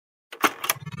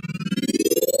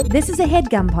This is a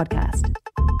HeadGum podcast.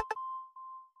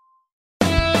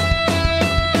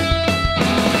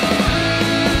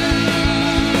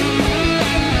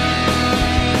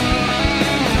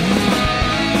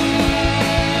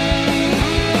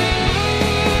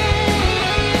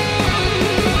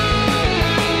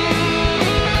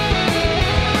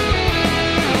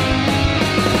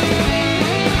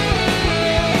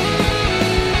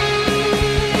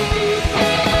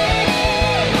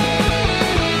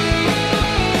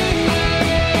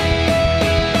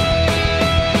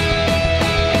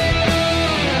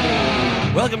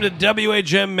 Welcome to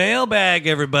WHM Mailbag,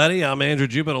 everybody. I'm Andrew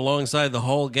Jupin alongside the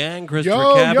whole gang. Christopher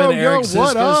Yo, Cabin, yo, Eric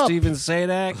what Siska, up? Steven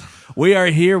Sadak. We are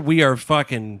here. We are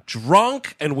fucking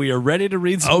drunk, and we are ready to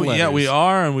read some letters. Yeah, we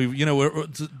are, and we're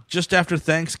just after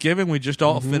Thanksgiving. We just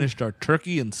all finished our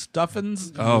turkey and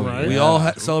stuffings. Oh, Right. We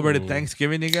all celebrated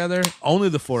Thanksgiving together. Only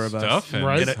the four of us, Stuffins,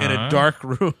 Right. in a dark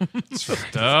room.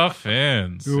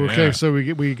 Stuffins. Okay, yeah. so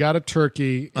we got a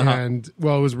turkey, and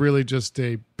well, it was really just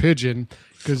a pigeon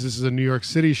because this is a New York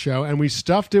City show, and we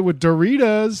stuffed it with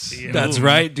Doritos. That's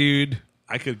right, dude.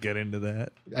 I could get into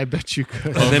that. I bet you could.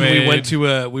 And then we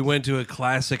Homemade. went to a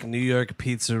classic New York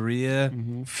pizzeria,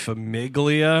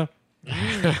 Famiglia.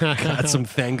 Got some We were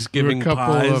Thanksgiving a couple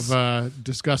pies. of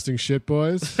disgusting shit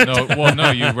boys.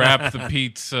 No, you wrap the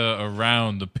pizza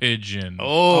around the pigeon.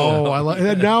 Oh, I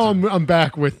like. Now I'm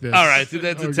back with this. All right, so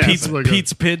that's Okay. a Pete's, like a-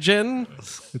 Pete's pigeon.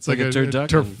 It's like, like a a turducken.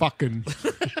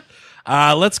 turfucking.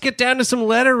 Let's get down to some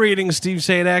letter reading. Steve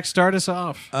Sadak, start us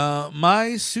off. My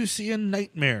Susian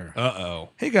Nightmare. Uh-oh.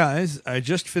 Hey guys, I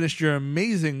just finished your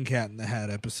amazing Cat in the Hat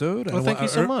episode. Well, thank you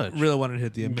so much. Really wanted to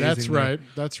hit the amazing. That's there. right.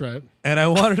 That's right. And I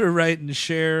wanted to write and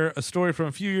share a story from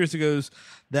a few years ago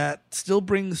that still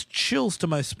brings chills to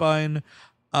my spine,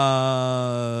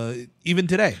 even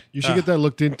today. You should get that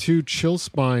looked into. Chill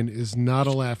spine is not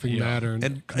a laughing matter, and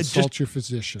And consult just your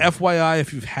physician. FYI,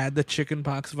 if you've had the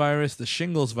chickenpox virus, the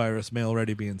shingles virus may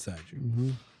already be inside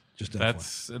you. Just That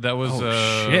was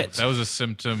shit. that was a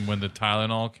symptom when the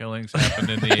Tylenol killings happened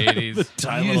in the 80s.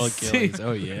 Tylenol see- killings.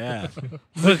 Oh, yeah.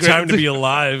 What a time to be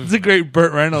alive. It's a great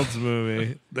Burt Reynolds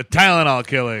movie, The Tylenol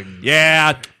Killing.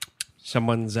 Yeah.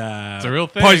 Someone's a real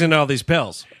thing. poisoned all these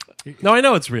pills. No, I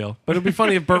know it's real, but it'd be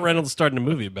funny if Burt Reynolds started a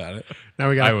movie about it. Now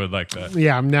we got. I would like that.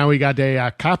 Yeah, now we got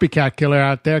a copycat killer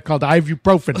out there called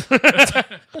ibuprofen.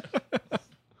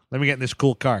 Let me get in this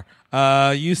cool car.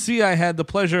 You see, I had the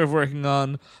pleasure of working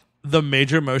on the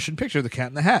major motion picture, The Cat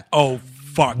in the Hat. Oh,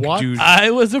 fuck, What? dude.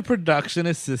 I was a production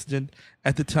assistant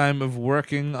at the time of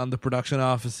working on the production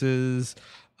offices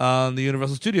on the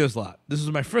Universal Studios lot. This was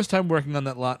my first time working on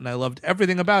that lot, and I loved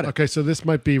everything about it. Okay, so this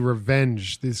might be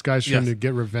revenge. These guys trying Yes. to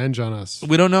get revenge on us.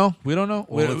 We don't know. Well,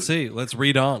 let's see. Let's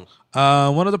read on.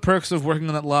 One of the perks of working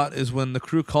on that lot is when the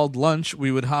crew called lunch, we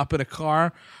would hop in a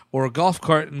car or a golf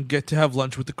cart and get to have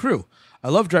lunch with the crew. I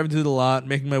love driving through the lot,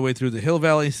 making my way through the Hill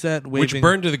Valley set, Which waving.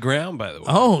 burned to the ground, by the way.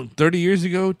 Oh, 30 years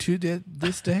ago to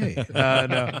this day.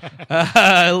 No.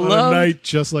 I On a love night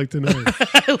just like tonight.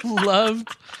 I loved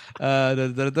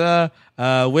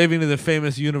waving to the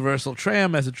famous Universal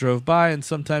tram as it drove by, and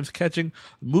sometimes catching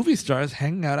movie stars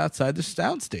hanging out outside the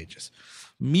sound stages.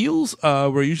 Meals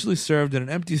were usually served in an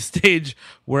empty stage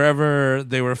wherever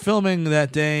they were filming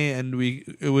that day, and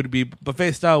it would be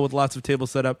buffet style with lots of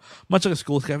tables set up, much like a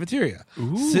school cafeteria.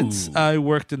 Since I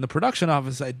worked in the production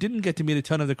office, I didn't get to meet a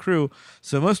ton of the crew,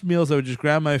 so most meals I would just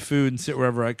grab my food and sit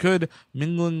wherever I could,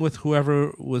 mingling with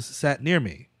whoever was sat near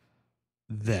me.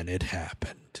 Then it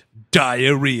happened.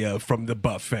 Diarrhea from the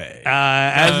buffet.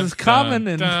 As is common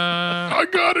in I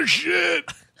got a shit.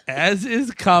 As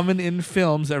is common in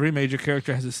films, every major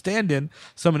character has a stand-in,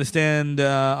 someone to stand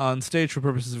on stage for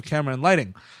purposes of camera and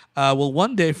lighting. Well,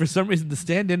 one day, for some reason, the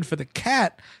stand-in for the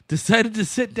cat decided to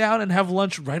sit down and have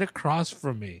lunch right across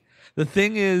from me. The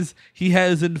thing is, he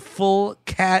has in full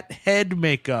cat head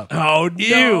makeup. Oh, Ew.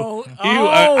 no. Ew.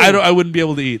 Oh. I wouldn't be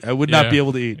able to eat. I would not Yeah. be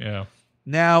able to eat. Yeah.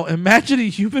 Now, imagine a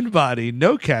human body,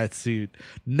 no cat suit,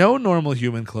 no normal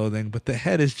human clothing, but the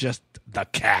head is just the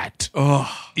cat.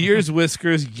 Ears,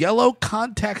 whiskers, yellow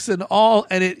contacts and all,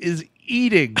 and it is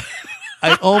eating.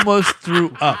 I almost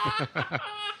threw up.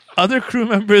 Other crew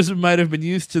members might have been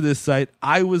used to this sight.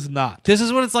 I was not. This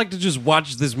is what it's like to just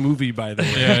watch this movie, by the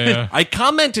way. Yeah. I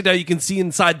commented how you can see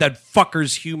inside that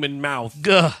fucker's human mouth.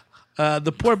 Ugh.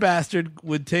 The poor bastard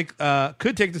could take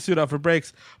the suit off for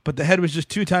breaks, but the head was just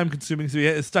too time consuming, so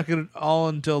he stuck it all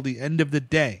until the end of the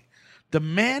day. The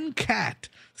man cat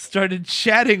started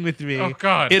chatting with me Oh,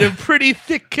 God. in a pretty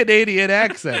thick Canadian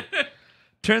accent.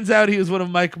 Turns out he was one of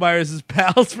Mike Myers'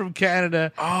 pals from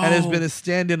Canada and has been a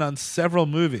stand-in on several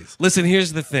movies. Listen,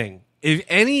 here's the thing. if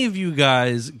any of you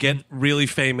guys get really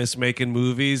famous making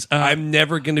movies, I'm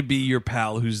never going to be your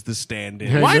pal who's the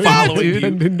stand-in. Why not, Following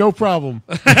dude? you. No problem.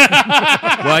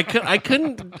 Well, I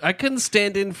couldn't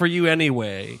stand in for you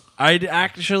anyway. I'd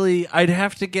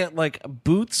have to get like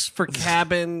boots for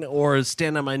Cabin or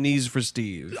stand on my knees for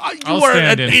Steve. You I'll were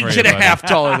stand an in for inch you, and a buddy. half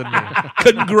taller than me.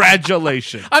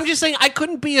 Congratulations. I'm just saying I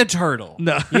couldn't be a turtle.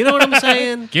 No. You know what I'm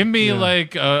saying? Give me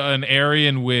like an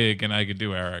Aryan wig, and I could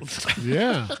do Eric.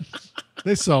 Yeah.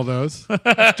 They sell those.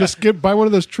 Just buy one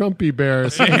of those Trumpy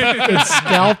bears and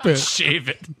scalp it. Shave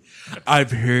it.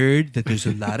 I've heard that there's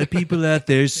a lot of people out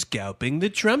there scalping the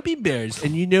Trumpy bears,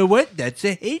 and you know what? That's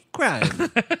a hate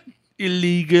crime.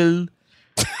 Illegal.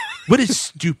 What a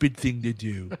stupid thing to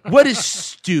do. What a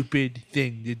stupid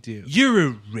thing to do. You're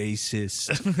a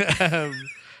racist.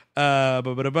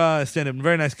 Stand-up,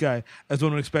 very nice guy, as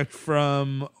one would expect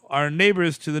from our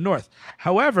neighbors to the north.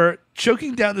 However,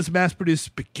 choking down this mass-produced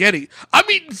spaghetti. I'm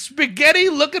eating spaghetti,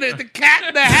 looking at the cat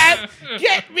in the hat.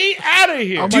 Get me out of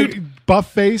here. Dude,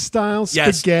 buffet style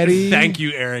spaghetti. Yes, thank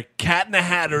you, Eric. Cat in the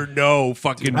Hat or no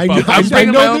fucking I know- buffet. I'm I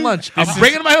bringing know my own this- lunch. I'm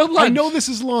bringing my own lunch. I know this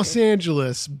is Los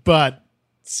Angeles, but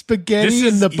spaghetti This in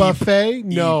is the buffet?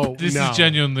 No. This no. is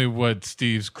genuinely what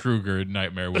Steve's Kruger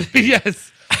nightmare would be.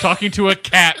 Yes. Talking to a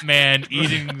cat man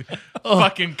eating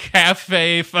fucking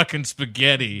cafe fucking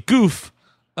spaghetti. Goof.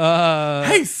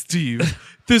 Hey, Steve,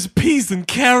 there's peas and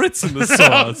carrots in the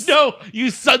sauce. No,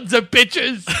 you sons of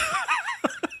bitches.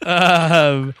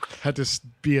 Had to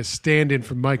be a stand-in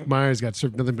for Mike Myers. Got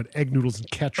served nothing but egg noodles and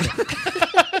ketchup.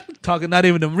 Talking not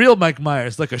even a real Mike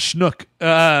Myers, like a schnook.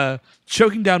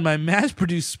 Choking down my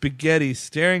mass-produced spaghetti,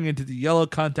 staring into the yellow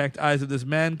contact eyes of this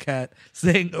man-cat,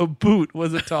 saying a boot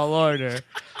was a tall order.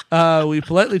 We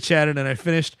politely chatted, and I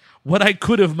finished what I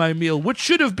could of my meal, which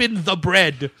should have been the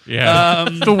bread. Yeah.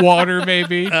 The water,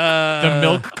 maybe. The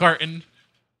milk carton.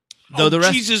 Though the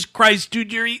rest, Jesus Christ,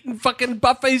 dude, you're eating fucking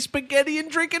buffet spaghetti and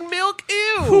drinking milk?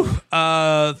 Ew.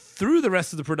 through the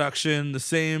rest of the production, the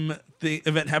same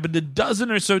event happened a dozen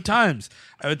or so times.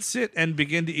 I would sit and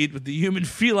begin to eat with the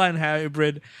human-feline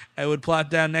hybrid. I would plot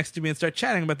down next to me and start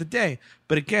chatting about the day,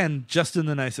 but again, just in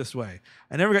the nicest way.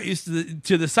 I never got used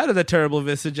to the sight of that terrible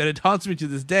visage, and it haunts me to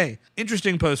this day.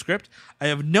 Interesting postscript. I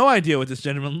have no idea what this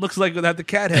gentleman looks like without the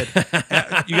cat head.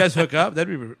 You guys hook up?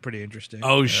 That'd be pretty interesting.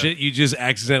 Oh, shit, you just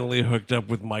accidentally hooked up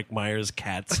with Mike Myers'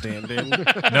 cat stand-in.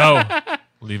 No.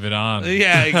 Leave it on.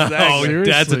 Yeah, exactly. Oh,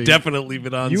 Seriously. that's a definite leave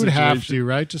it on You would have situation. to,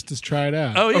 right? Just to try it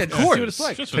out. Oh, yeah, Of just see course. what it's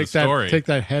like. Just for the story. Take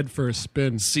that head for a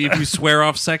spin. See if you swear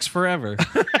off sex forever.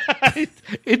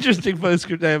 Interesting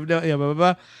postscript. I have no, yeah, blah,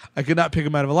 blah, blah. I could not pick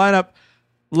him out of a lineup.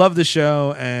 Love the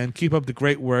show and keep up the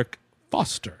great work,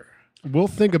 Foster. We'll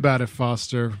think about it,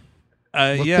 Foster.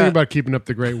 We'll Yeah. think about keeping up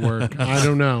the great work. I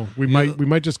don't know. We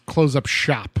might just close up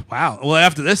shop. Wow. Well,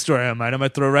 after this story, I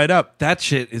might throw right up. That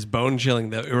shit is bone chilling.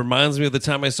 Though it reminds me of the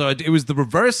time I saw it. It was the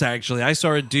reverse, actually. I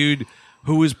saw a dude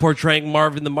who was portraying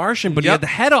Marvin the Martian, but he Yep. had the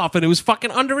head off, and it was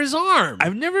fucking under his arm.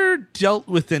 I've never dealt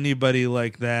with anybody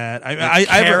like that.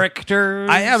 Characters.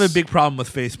 I have a big problem with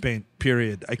face paint.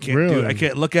 Period. I can't do it. Really? I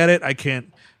can't look at it. I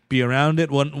can't be around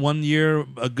it. One year,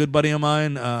 a good buddy of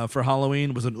mine for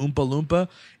Halloween was an Oompa Loompa.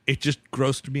 It just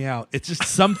grossed me out. It's just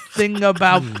something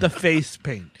about the face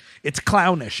paint. It's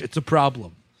clownish. It's a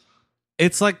problem.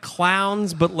 It's like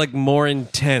clowns, but like more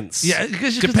intense. Yeah,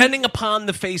 because depending upon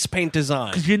the face paint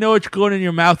design. you know it's going in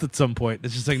your mouth at some point.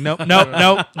 It's just like nope, nope,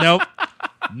 nope, nope,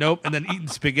 nope, and then eating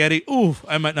spaghetti. Ooh,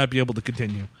 I might not be able to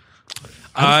continue.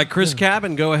 Chris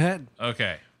Cabin, go ahead.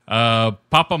 Okay.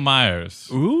 Papa Myers.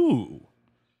 Ooh,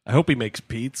 I hope he makes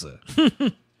pizza.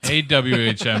 Hey,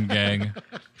 WHM gang.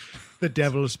 The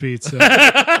devil's pizza.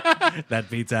 That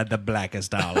pizza had the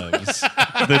blackest olives,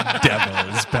 the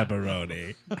devil's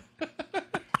pepperoni.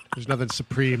 There's nothing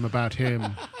supreme about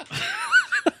him.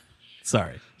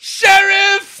 Sorry,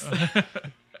 Sheriff,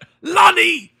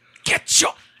 Lonnie, get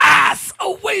your ass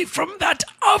away from that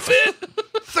oven.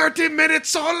 30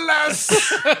 minutes or less.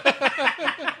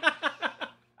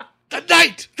 the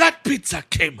night that pizza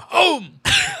came home.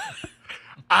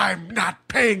 I'm not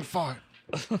paying for it.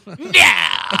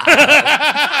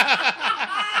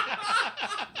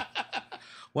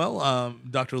 Well,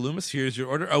 Dr. Loomis, here's your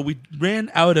order. Oh, we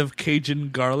ran out of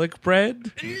Cajun garlic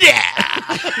bread.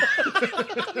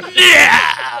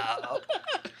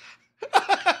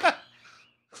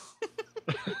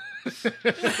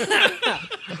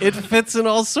 It fits in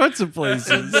all sorts of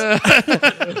places. All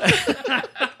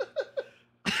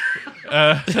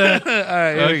right,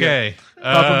 here we go. Okay.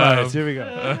 Papa Myers, here we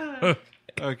go.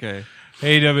 Okay.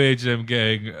 Hey, WHM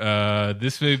gang.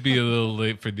 This may be a little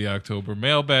late for the October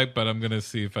mailbag, but I'm going to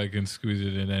see if I can squeeze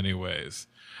it in anyways.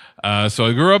 So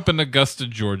I grew up in Augusta,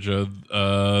 Georgia,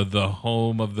 the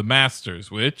home of the Masters,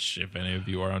 which, if any of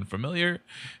you are unfamiliar,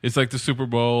 is like the Super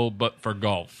Bowl, but for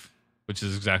golf, which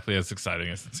is exactly as exciting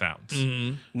as it sounds.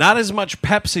 Not as much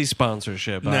Pepsi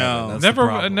sponsorship. No. either. That's the I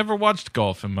problem. never watched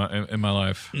golf in my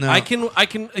life. No. I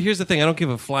can. Here's the thing. I don't give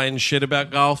a flying shit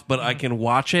about golf, but I can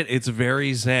watch it. It's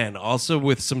very zen. Also,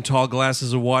 with some tall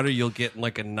glasses of water, you'll get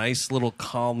like a nice little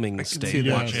calming state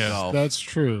Yes, watching golf. that's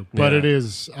true. But Yeah. it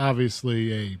is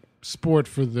obviously a sport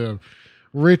for the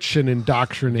rich and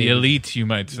indoctrinated. The elite, you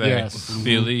might say. Yes.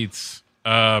 The elites.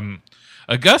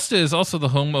 Augusta is also the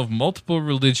home of multiple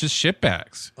religious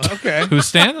shitbags. Okay. Who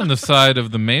stand on the side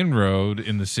of the main road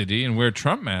in the city and wear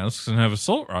Trump masks and have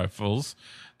assault rifles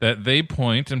that they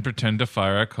point and pretend to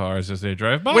fire at cars as they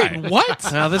drive by. Wait,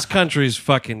 what? Now this country's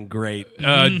fucking great.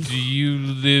 Do you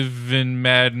live in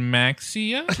Mad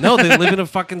Maxia? No, they live in a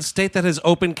fucking state that has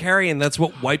open carry, and that's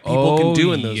what white people can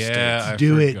do in those states. I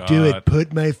Do forgot. it.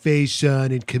 Put my face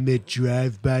on and commit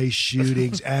drive-by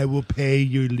shootings. I will pay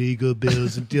your legal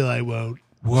bills until I won't.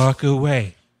 Walk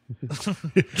away.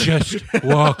 Just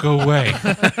walk away.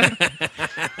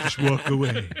 Just walk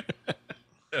away.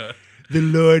 The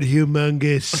Lord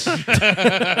Humongous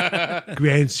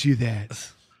grants you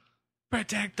that.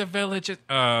 Protect the villages.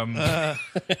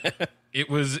 It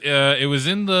was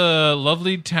in the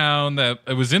lovely town that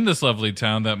it was in this lovely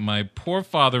town that my poor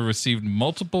father received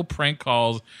multiple prank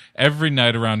calls every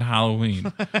night around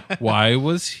Halloween. Why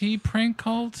was he prank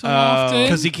called so often?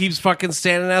 Because he keeps fucking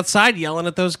standing outside yelling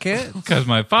at those kids. Because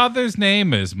my father's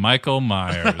name is Michael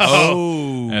Myers.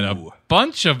 Oh. And a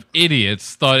bunch of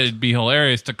idiots thought it'd be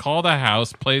hilarious to call the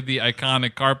house, play the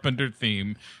iconic Carpenter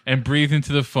theme, and breathe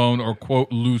into the phone or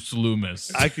quote Loose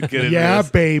Loomis. I could get into Yeah,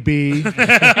 this. baby.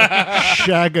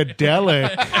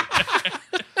 Shagadelic.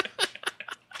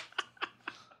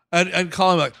 And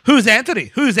call him like, who's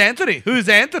Anthony? Who's Anthony? Who's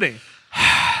Anthony?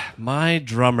 My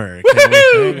drummer. Can we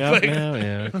hang up now?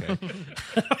 Yeah, okay.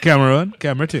 Camera one,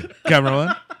 camera two, camera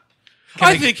one.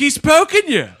 I think he's poking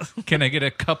you. Can I get a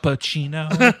cappuccino?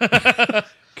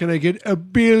 Can I get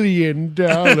 $1 billion?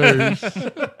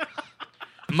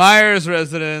 Myers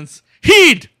residence.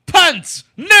 Heed! Punts!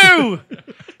 No!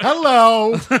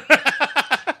 Hello.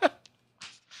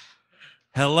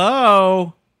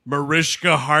 Hello,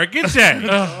 Mariska Hargitay.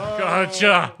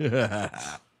 Gotcha.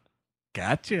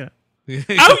 Gotcha.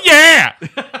 Oh, yeah.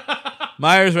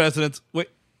 Myers residence. Wait,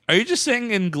 are you just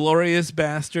saying Inglorious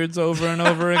Bastards over and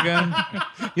over again?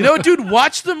 You know what, dude?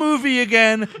 Watch the movie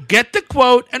again, get the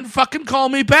quote, and fucking call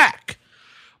me back.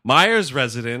 Myers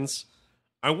residence.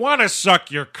 I want to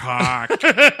suck your cock.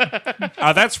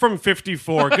 That's from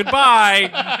 54.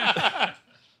 Goodbye.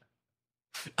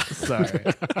 Sorry.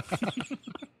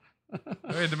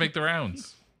 I had to make the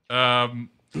rounds.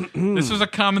 This was a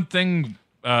common thing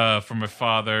for my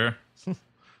father.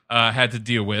 Had to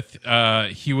deal with.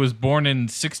 He was born in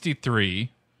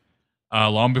 1963,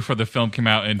 long before the film came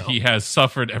out, and he has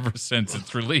suffered ever since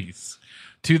its release.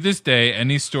 To this day,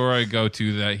 any store I go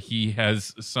to that he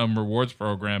has some rewards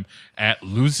program at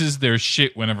loses their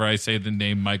shit whenever I say the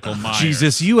name Michael Myers.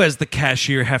 Jesus, you as the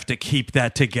cashier have to keep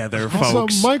that together,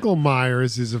 folks. So Michael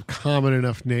Myers is a common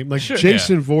enough name. Like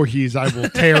Jason Voorhees, I will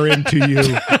tear into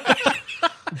you.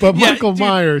 But Yeah, Michael dude.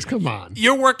 Myers, come on.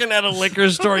 You're working at a liquor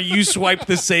store. You swipe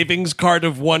the savings card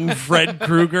of one Fred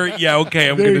Krueger. Yeah, okay,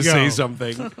 I'm There going you to say go.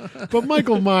 something. But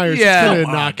Michael Myers Yeah, is kind of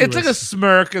innocuous. it's like a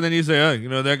smirk, and then you say, "Oh, you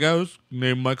know that guy was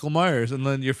named Michael Myers," and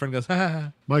then your friend goes, "Ha ha."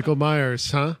 Ha. Michael Myers,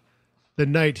 huh? The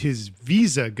night his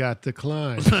visa got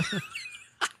declined.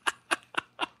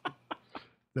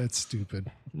 That's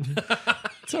stupid.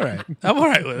 It's all right. I'm all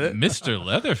right with it. Mr.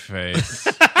 Leatherface.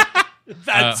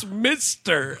 That's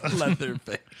Mr.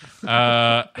 Leatherface.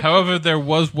 However, there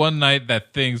was one night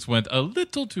that things went a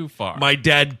little too far. My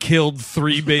dad killed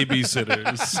 3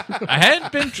 babysitters. I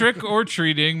hadn't been trick or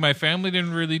treating. My family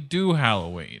didn't really do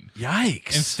Halloween.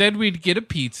 Yikes. Instead, we'd get a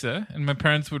pizza, and my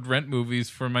parents would rent movies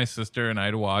for my sister and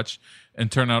I to watch and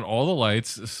turn out all the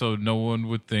lights so no one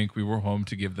would think we were home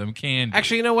to give them candy.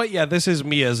 Actually, you know what? Yeah, this is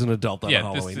me as an adult on Yeah,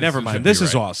 Halloween. this Never should mind. be This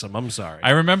is right. awesome. I'm sorry.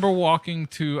 I remember walking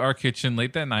to our kitchen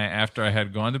late that night after I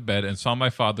had gone to bed and saw my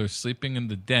father sleeping in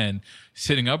the den,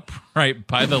 sitting upright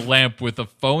by the lamp with a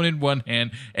phone in one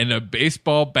hand and a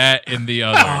baseball bat in the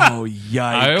other. Oh,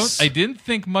 yikes. I didn't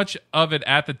think much of it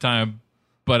at the time,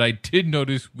 but I did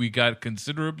notice we got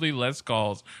considerably less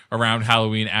calls around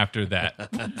Halloween after that. A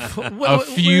Is it a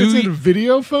few.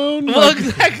 video phone? Well,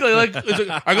 exactly. Like, it's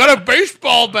like, I got a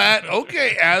baseball bat.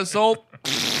 Okay, asshole.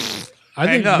 I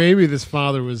think hang up. maybe this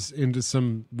father was into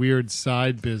some weird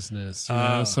side business, you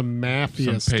know, some mafia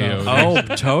Some stuff. peyote.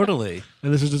 Oh, totally.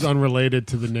 And this is just unrelated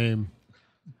to the name.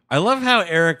 I love how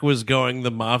Eric was going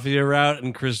the mafia route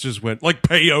and Chris just went like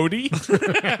peyote.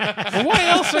 Well, why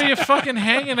else are you fucking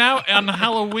hanging out on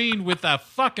Halloween with a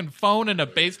fucking phone and a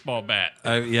baseball bat?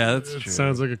 Yeah, that's true.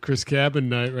 Sounds like a Chris Cabin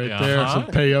night right Uh-huh. there. Some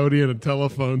peyote and a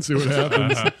telephone. See what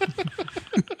happens.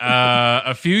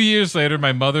 A few years later,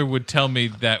 my mother would tell me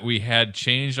that we had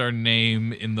changed our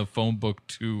name in the phone book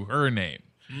to her name,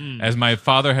 as my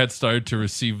father had started to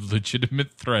receive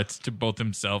legitimate threats to both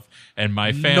himself and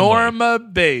my family. Norma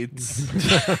Bates.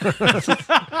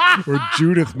 Or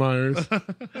Judith Myers.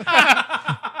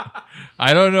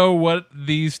 I don't know what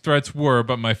these threats were,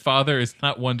 but my father is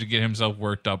not one to get himself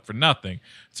worked up for nothing.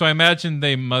 So I imagine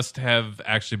they must have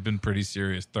actually been pretty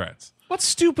serious threats. What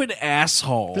stupid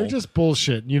asshole? They're just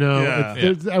bullshit. You know,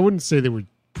 Yeah. I wouldn't say they were.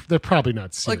 They're probably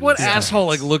not serious. like what asshole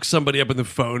like looks somebody up in the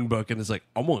phone book and is like,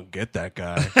 I'm gonna get that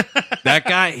guy. That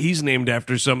guy, he's named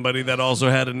after somebody that also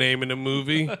had a name in a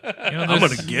movie. I'm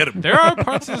gonna get him. There are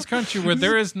parts of this country where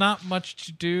there is not much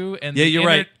to do, and Yeah, the you're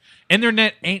right.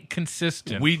 Internet ain't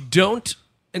consistent. We don't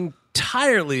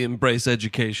entirely embrace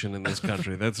education in this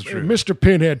country. That's true. Mr.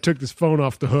 Pinhead took this phone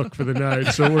off the hook for the night,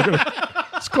 so we're gonna.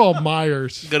 It's called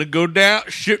Myers. Gonna go down.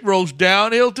 Shit rolls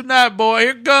downhill tonight, boy.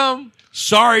 Here come.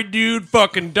 Sorry, dude.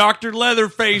 Fucking Dr.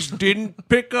 Leatherface didn't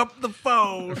pick up the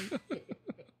phone.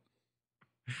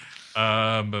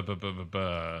 I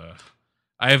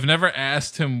have never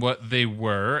asked him what they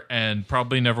were, and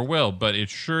probably never will. But it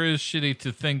sure is shitty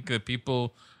to think that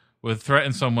people would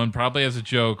threaten someone, probably as a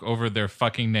joke, over their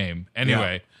fucking name.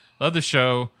 Anyway, love the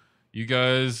show. You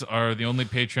guys are the only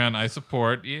Patreon I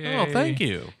support. Yay. Oh, thank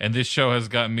you. And this show has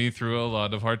gotten me through a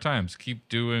lot of hard times. Keep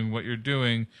doing what you're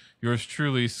doing. Yours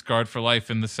truly, Scarred for Life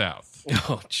in the South.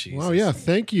 Oh, Jesus. Well, yeah,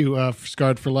 thank you, for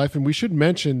Scarred for Life. And we should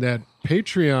mention that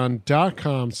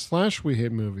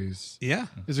patreon.com/WeHateMovies Yeah.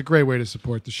 is a great way to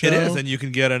support the show. It is, and you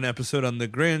can get an episode on The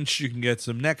Grinch. You can get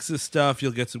some Nexus stuff.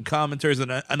 You'll get some commentaries,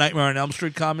 and a Nightmare on Elm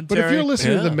Street But commentary. if you're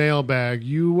listening to Yeah. the mailbag,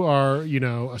 you are,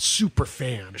 a super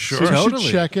fan. Sure. So you Totally.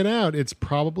 should check it out. It's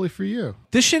probably for you.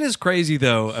 This shit is crazy,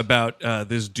 though, about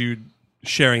this dude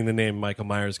sharing the name Michael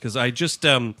Myers, because I just...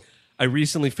 I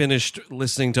recently finished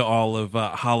listening to all of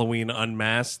Halloween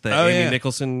Unmasked, the Amy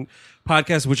Nicholson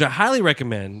podcast, which I highly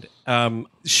recommend.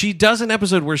 She does an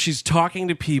episode where she's talking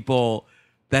to people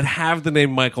that have the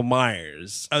name Michael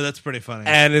Myers. Oh, that's pretty funny.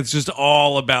 And it's just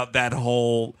all about that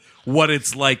whole, what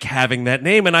it's like having that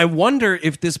name. And I wonder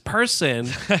if this person,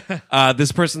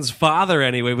 this person's father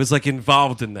anyway, was like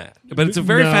involved in that. But it's a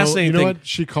very No, fascinating You know thing. what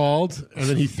she called? And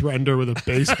then he threatened her with a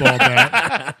baseball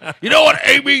bat. You know what,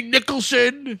 Amy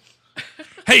Nicholson?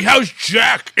 Hey, how's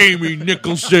Jack, Amy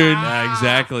Nicholson? Yeah,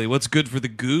 exactly. What's good for the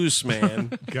goose,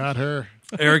 man? Got her.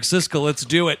 Eric Siska, let's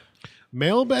do it.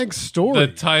 Mailbag story. The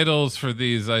titles for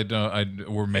these I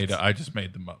just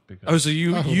made them up because Oh, so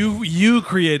you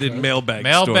created Mailbag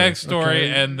Mailbag Story. Story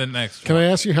Okay. and the next Can one. I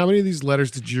ask you, how many of these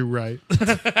letters did you write?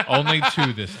 Only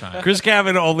 2 this time. Chris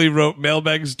Cavan only wrote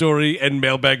Mailbag Story and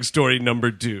Mailbag Story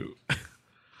number 2.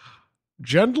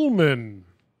 Gentlemen,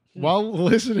 while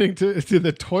listening to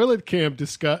the toilet camp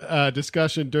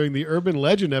discussion during the Urban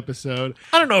Legend episode,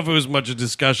 I don't know if it was much a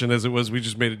discussion as it was we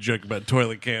just made a joke about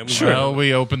toilet cams. Well,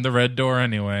 we opened the red door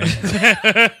anyway.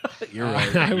 You're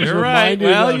right. I was You're right. reminded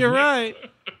Well, of- you're right.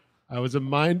 I was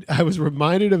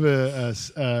reminded of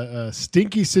a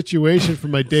stinky situation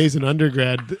from my days in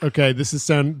undergrad. Okay, this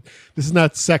is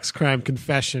not sex crime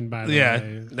confession, by the Yeah.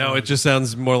 way. No, it just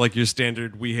sounds more like your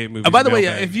standard We Hate Movies. By the way,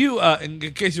 mailbag. if you, in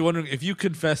case you're wondering, if you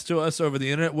confess to us over the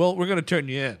internet, well, we're going to turn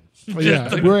you in. Oh,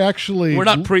 yeah, we're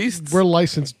not priests. We're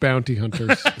licensed bounty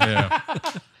hunters. Yeah.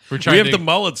 We're we trying have to, the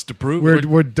mullets to prove we're it.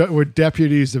 we're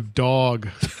deputies of dog.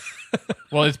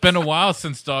 well, it's been a while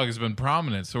since dog has been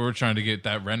prominent, so we're trying to get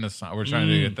that renaissance. We're trying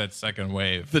to get that second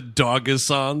wave. The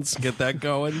Dogasons, get that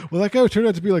going. Well, that guy turned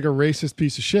out to be like a racist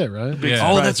piece of shit, right?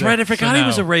 Yeah. Oh, that's right. I forgot he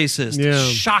was a now- racist. Yeah.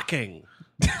 Shocking.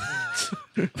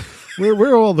 Where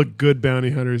are all the good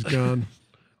bounty hunters gone?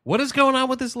 What is going on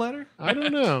with this letter? I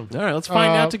don't know. All right, let's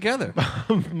find out together.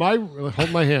 Hold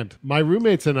my hand. My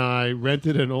roommates and I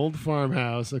rented an old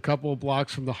farmhouse a couple of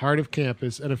blocks from the heart of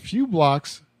campus and a few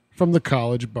blocks from the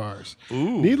college bars.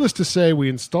 Needless to say, we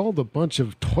installed a bunch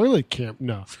of toilet camp.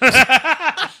 No.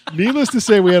 Needless to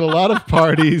say, we had a lot of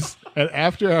parties and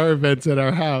after-hour events at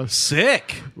our house.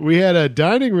 Sick. We had a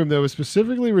dining room that was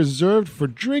specifically reserved for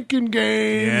drinking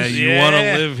games. Yeah, you want to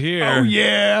live here. Oh,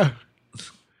 yeah.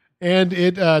 And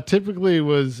it typically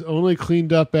was only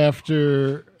cleaned up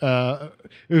after.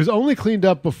 It was only cleaned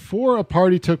up before a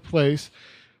party took place.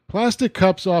 Plastic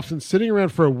cups often sitting around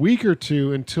for a week or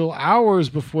two until hours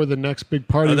before the next big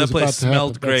party Oh, that was place about to happen.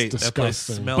 smelled That's great. That place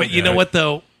disgusting. smelled But you know great. what,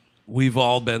 though? We've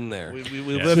all been there. We Yes.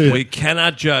 lived it. We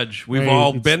cannot judge. We've Hey, all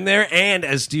it's- been there, and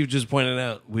as Steve just pointed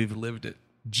out, we've lived it.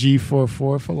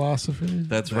 G44 philosophy.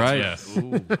 That's right. Yes.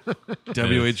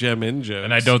 WHM in jokes.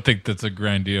 And I don't think that's a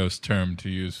grandiose term to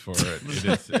use for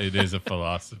it. It is a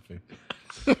philosophy.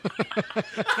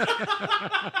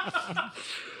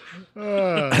 All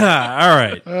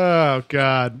right. Oh,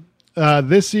 God.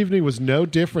 This evening was no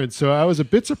different. So I was a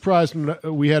bit surprised when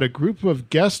we had a group of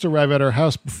guests arrive at our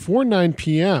house before 9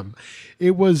 p.m.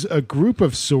 It was a group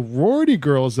of sorority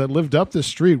girls that lived up the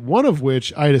street, one of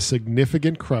which I had a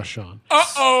significant crush on.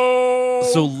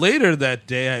 So later that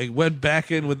day, I went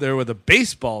back in with a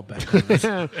baseball bat.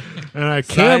 And I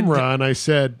camera and I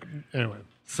said, anyway.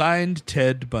 Signed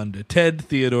Ted Bundy. Ted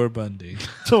Theodore Bundy.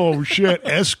 Oh, shit,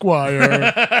 Esquire.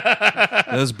 That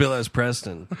was Bill S.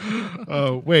 Preston.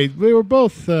 Oh, wait, they were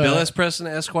both. Bill S. Preston,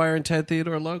 Esquire, and Ted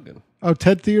Theodore Logan. Oh,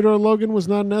 Ted Theodore Logan was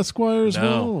not an Esquire as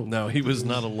well? No, he was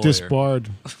not a lawyer. Disbarred.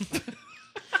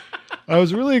 I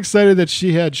was really excited that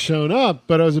she had shown up,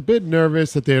 but I was a bit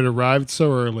nervous that they had arrived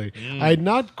so early. I had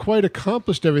not quite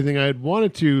accomplished everything I had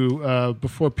wanted to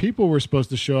before people were supposed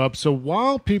to show up. So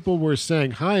while people were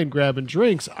saying hi and grabbing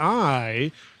drinks,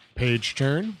 I, page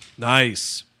turn,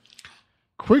 Nice.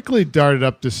 quickly darted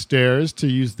up the stairs to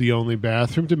use the only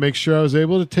bathroom to make sure I was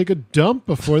able to take a dump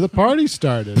before the party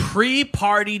started.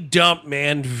 Pre-party dump,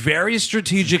 man. Very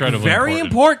strategic. Incredibly Very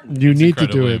important. You need to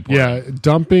do incredibly it. Yeah,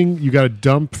 dumping, you got to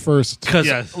dump first. Because,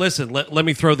 Yes. listen, let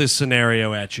me throw this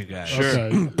scenario at you guys.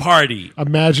 Okay. Party.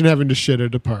 Imagine having to shit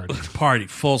at a party. Party.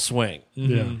 Full swing.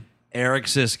 Yeah, Eric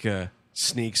Siska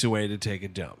sneaks away to take a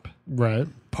dump. right.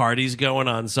 Party's going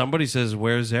on. Somebody says,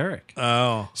 "Where's Eric?"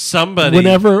 Oh. Somebody.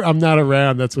 Whenever I'm not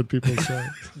around, that's what people say.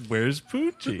 Where's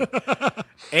Poochie?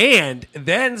 And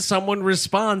then someone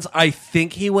responds, "I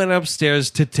think he went upstairs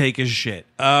to take a shit."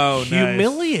 Oh, nice.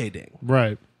 Humiliating.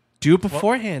 Right. Do it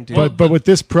beforehand, dude. But with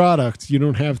this product, you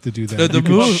don't have to do that. The You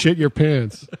can move- shit your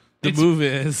pants. The move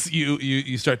is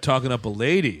you start talking up a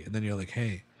lady, and then you're like,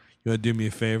 hey, you want to do me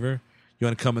a favor? You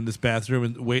want to come in this bathroom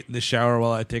and wait in the shower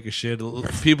while I take a shit?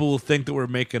 People will think that we're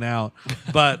making out,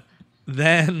 but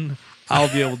then I'll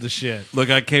be able to shit. Look,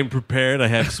 I came prepared. I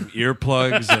have some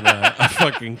earplugs and a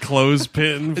fucking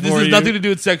clothespin for This has you. nothing to do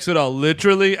with sex at all.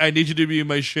 Literally, I need you to be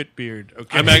my shit beard.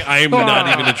 Okay. I am not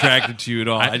even attracted to you at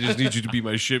all. I just need you to be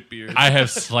my shit beard. I have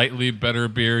slightly better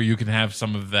beer. You can have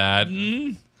some of that.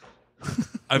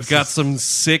 I've got some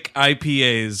sick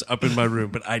IPAs up in my room,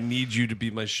 but I need you to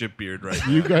be my shit beard right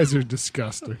now. You guys are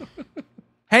disgusting.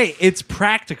 Hey, it's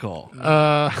practical.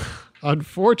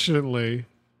 Unfortunately,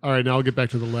 all right, now I'll get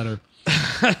back to the letter.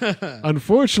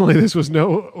 Unfortunately, this was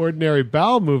no ordinary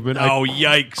bowel movement. Oh, I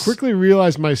yikes. quickly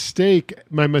realized my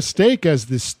mistake as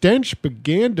the stench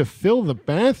began to fill the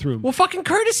bathroom. Well, fucking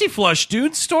courtesy flush,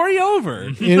 dude. Story over.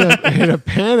 In a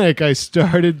panic, I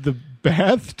started the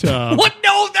bathtub. What?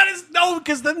 No, that is no,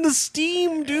 because then the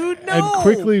steam, dude. No. And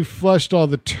quickly flushed all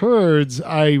the turds.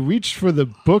 I reached for the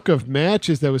book of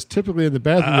matches that was typically in the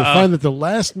bathroom to find that the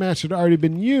last match had already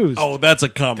been used. Oh, that's a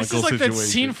comical This is like situation. that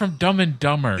scene from Dumb and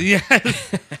Dumber.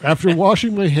 Yes. After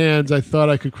washing my hands, I thought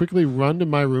I could quickly run to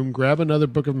my room, grab another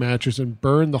book of matches, and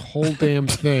burn the whole damn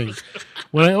thing.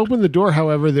 When I opened the door,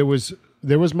 however, there was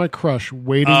my crush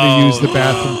waiting to use the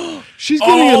bathroom. She's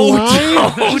getting in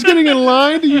line. She's getting in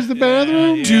line to use the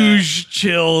bathroom. Douche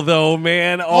chill, though,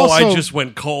 man. Oh, I Also, just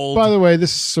went cold. By the way,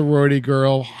 this sorority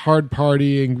girl, hard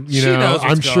partying. You She know, knows what's I'm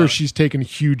going sure on. she's taking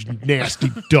huge,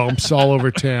 nasty dumps all over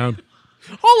town.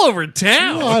 All over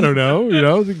town. Well, I don't know. You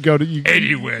know, go to you.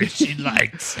 Anywhere she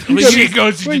likes. You go She to-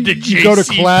 goes wait, to the you go to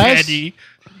JC class? Penney.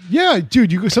 Yeah,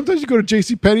 dude. Sometimes you go to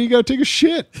JCPenney, you got to take a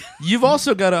shit. You've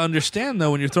also got to understand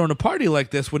though, when you're throwing a party like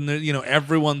this, when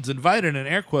everyone's invited in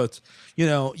air quotes,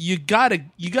 you gotta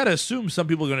assume some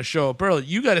people are going to show up early.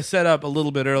 You got to set up a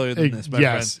little bit earlier than this, my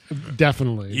Yes, friend.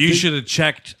 definitely. You should have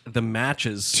checked the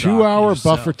matches. stock 2 hour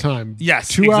yourself. buffer time. Yes,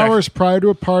 2 exactly. hours prior to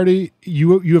a party,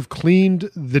 you have cleaned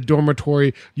the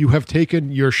dormitory. You have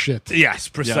taken your shit. Yes,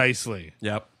 precisely.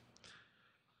 Yep.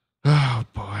 Oh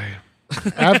boy.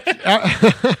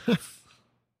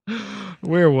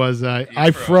 Where was I?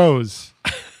 I froze.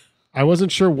 I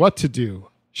wasn't sure what to do.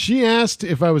 She asked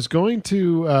if I was going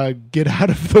to get out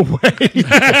of the way.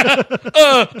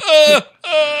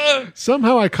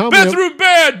 Somehow I calmly Bathroom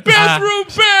bed! Bathroom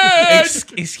bed!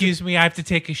 Excuse me, I have to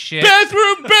take a shit.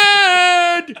 Bathroom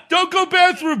bed! Don't go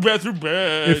bathroom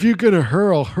bed! if you're gonna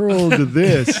hurl to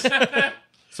this.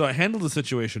 So I handled the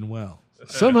situation well.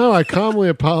 Somehow I calmly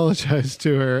apologized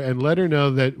to her and let her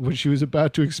know that what she was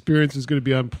about to experience was going to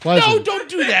be unpleasant. No, don't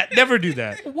do that. Never do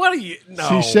that. What are you? No.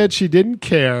 She said she didn't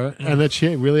care and that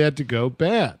she really had to go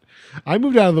bad. I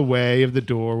moved out of the way of the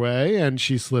doorway, and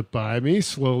she slipped by me,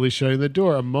 slowly shutting the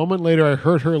door. A moment later, I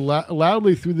heard her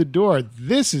loudly through the door.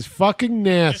 This is fucking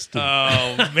nasty.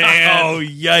 Oh, man. Oh,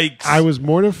 yikes. I was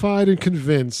mortified and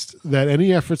convinced that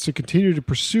any efforts to continue to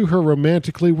pursue her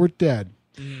romantically were dead.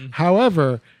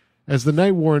 However, as the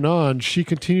night wore on, she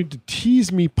continued to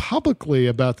tease me publicly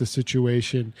about the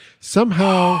situation.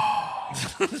 Somehow,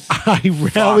 I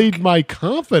rallied my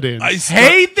confidence.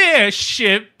 Hey there,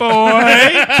 shit boy.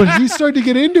 But he started to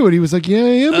get into it. He was like, yeah, I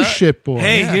am a shit boy.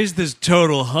 Hey, here's this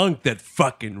total hunk that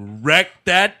fucking wrecked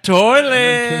that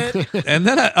toilet. And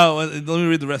then let me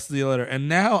read the rest of the letter. And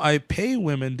now I pay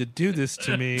women to do this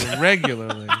to me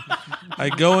regularly. I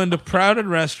go into crowded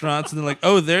restaurants and they're like,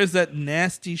 oh, there's that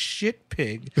nasty shit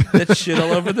pig that shit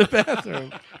all over the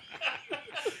bathroom.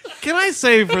 Can I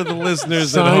say for the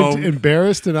listeners at Signed, home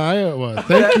embarrassed in Iowa.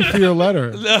 Thank you for your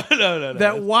letter. No.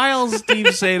 that while Steve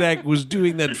Sadak was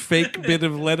doing that fake bit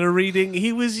of letter reading,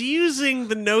 he was using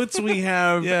the notes we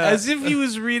have as if he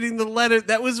was reading the letter.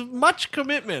 That was much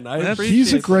commitment. I appreciate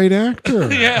He's a it. great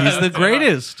actor. Yeah. He's the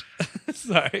greatest.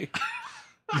 Sorry.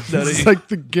 It's like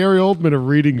the Gary Oldman of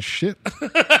reading shit.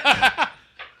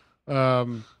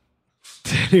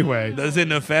 Anyway, That's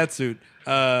in a fat suit.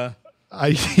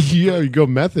 you go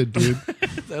method, dude.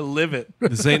 I live it.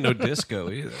 This ain't no disco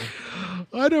either.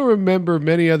 I don't remember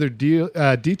many other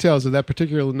details of that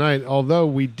particular night, although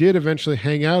we did eventually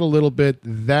hang out a little bit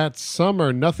that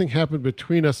summer. Nothing happened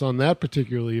between us on that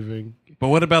particular evening. But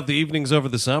what about the evenings over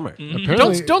the summer?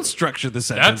 Apparently, Don't structure the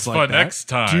sentence That's like for that. next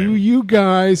time. do you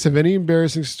guys have any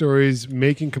embarrassing stories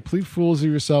making complete fools of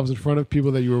yourselves in front of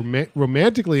people that you were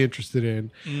romantically interested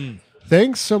in?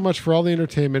 Thanks so much for all the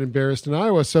entertainment, Embarrassed in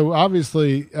Iowa. So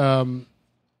obviously,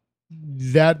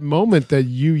 that moment that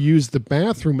you used the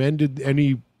bathroom ended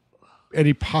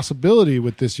any possibility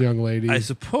with this young lady. I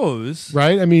suppose.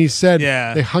 Right? I mean, he said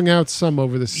Yeah. they hung out some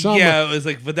over the summer. Yeah, it was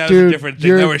like, but that Dude, was a different thing.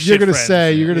 You're, They were you're shit gonna friends.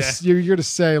 say Yeah. you're gonna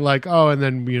say like, oh, and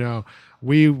then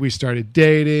we started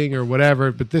dating or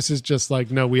whatever. But this is just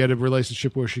like, no, we had a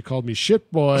relationship where she called me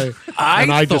shit boy,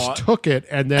 and I just took it,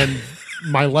 and then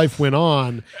my life went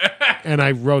on, and I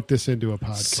wrote this into a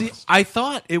podcast. See, I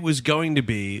thought it was going to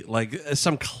be like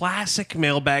some classic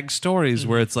mailbag stories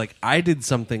where it's like, I did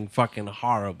something fucking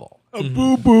horrible. A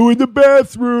boo boo in the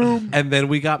bathroom. And then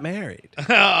we got married.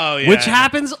 Oh, yeah. Which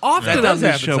happens often That on does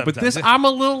this happen show. But sometimes. this, I'm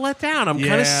a little let down. I'm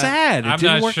kind of Yeah. sad. It I'm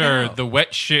didn't not work sure. out. The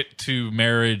wet shit to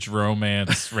marriage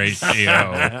romance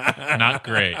ratio, not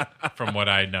great from what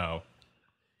I know.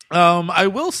 I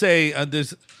will say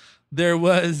there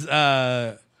was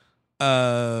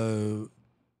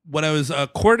when I was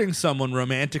courting someone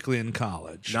romantically in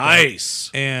college. Nice.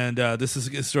 And this is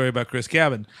a story about Chris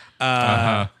Cabin.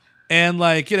 Uh-huh. And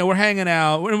we're hanging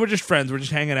out. We're just friends. We're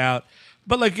just hanging out.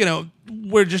 But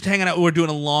we're just hanging out. We're doing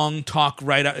a long talk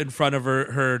right out in front of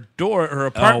her door, her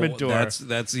apartment door.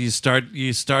 That's you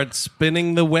start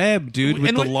spinning the web, dude,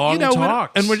 with the long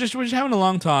talks. And we're just having a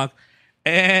long talk,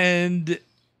 and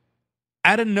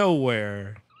out of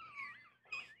nowhere,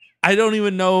 I don't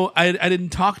even know. I didn't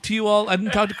talk to you all. I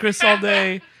didn't talk to Chris all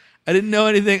day. I didn't know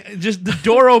anything. Just the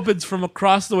door opens from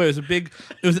across the way. It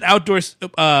was an outdoor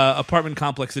apartment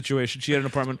complex situation. She had an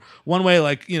apartment one way,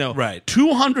 Right.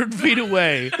 200 feet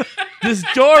away. This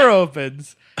door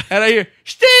opens, and I hear,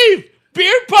 Steve,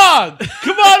 beer pong.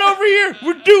 Come on over here.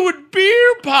 We're doing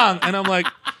beer pong. And I'm like,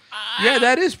 yeah,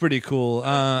 that is pretty cool.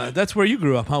 That's where you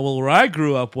grew up, huh? Well, where I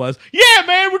grew up was, yeah,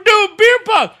 man, we're doing beer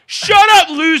pong. Shut up,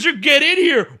 loser. Get in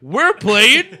here. We're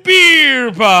playing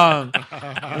beer pong.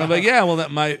 And I'm like, yeah, well,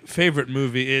 my favorite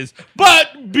movie is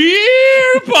But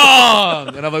Beer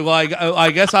Pong. And I'm like, well,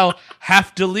 I guess I'll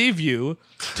have to leave you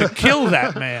to kill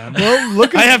that man. Well,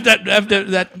 look I at have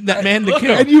that man to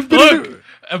kill. and you've been Look,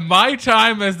 my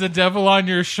time as the devil on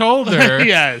your shoulder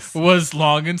Yes. was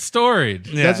long and storied.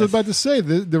 That's what I was about to say.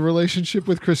 The relationship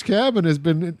with Chris Cabin has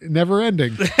been never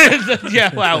ending.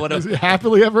 Yeah, wow, what a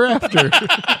Happily ever after.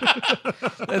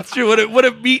 That's true. What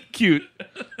a meet cute.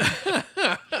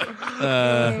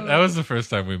 That was the first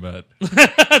time we met.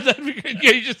 That'd be great.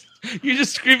 Yeah, you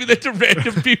just screaming that to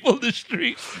random people in the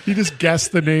street. You just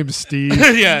guessed the name Steve.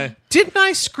 Yeah. Didn't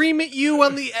I scream at you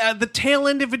on the tail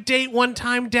end of a date one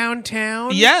time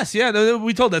downtown? Yes. Yeah. No,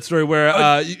 we told that story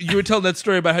where you were telling that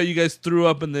story about how you guys threw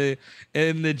up in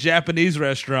the Japanese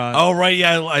restaurant. Oh, right.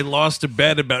 Yeah, I lost a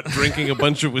bet about drinking a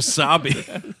bunch of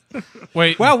wasabi.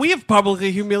 Wait, Wow, we have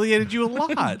publicly humiliated you a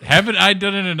lot. haven't I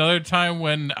done it another time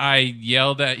when I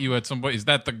yelled at you at some point? Is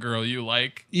that the girl you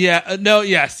like? Yeah. No.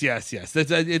 Yes.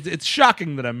 That's, it's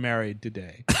shocking that I'm married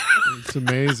today. It's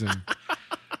amazing.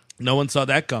 No one saw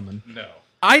that coming. No.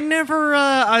 I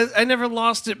never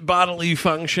lost it bodily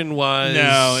function wise.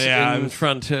 No, yeah, in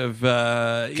front of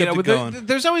it going.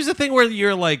 there's always a thing where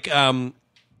you're like, I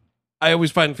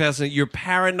always find fascinating. You're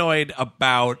paranoid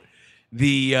about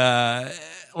the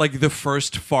the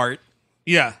first fart.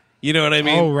 Yeah. You know what I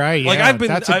mean? Oh, right. Like Yeah,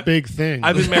 that's a big thing.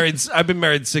 I've been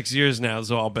married 6 years now,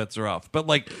 so all bets are off. But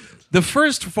like the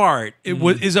first fart,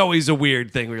 is always a weird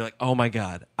thing where you're like, oh my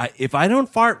god, if I don't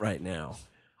fart right now,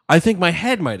 I think my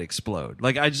head might explode.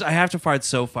 Like I have to fart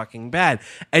so fucking bad.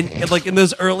 And like in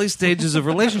those early stages of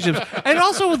relationships, and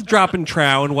also with dropping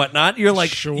trow and whatnot, you're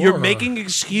like Sure. you're making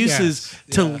excuses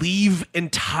to leave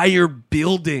entire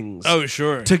buildings. Oh,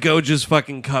 sure. To go just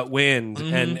fucking cut wind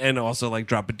and also like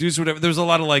drop a deuce or whatever. There's a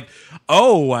lot of like,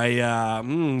 oh,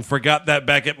 I forgot that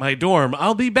back at my dorm.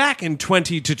 I'll be back in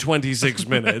 20 to 26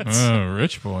 minutes. Oh,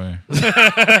 rich boy.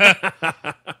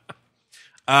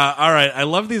 All right, I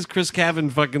love these Chris Cavan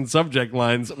fucking subject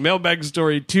lines. Mailbag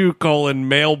story 2 :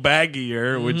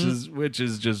 mailbaggier, which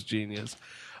is just genius.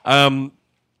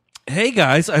 Hey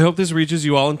guys, I hope this reaches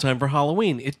you all in time for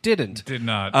Halloween. It didn't. Did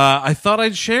not. I thought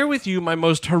I'd share with you my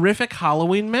most horrific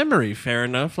Halloween memory. Fair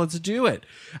enough, let's do it.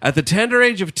 At the tender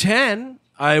age of 10,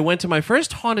 I went to my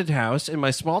first haunted house in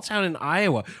my small town in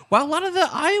Iowa. Wow, a lot of the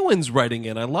Iowans writing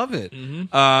in. I love it.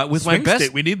 With Swing my best...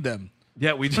 state, we need them.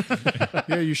 Yeah, we do.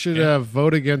 Yeah, you should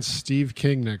vote against Steve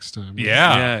King next time.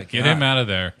 Yeah, get God. him out of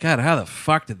there. God, how the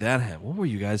fuck did that happen? What were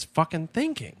you guys fucking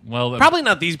thinking? Well, Probably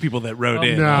not these people that wrote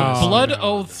in. no. blood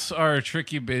oaths are a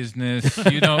tricky business.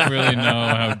 You don't really know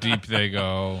how deep they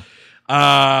go.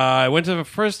 I went to the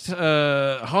first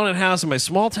haunted house in my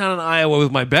small town in Iowa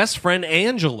with my best friend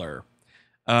Angela.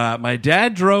 My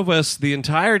dad drove us the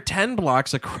entire 10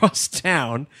 blocks across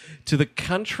town to the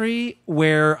country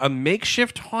where a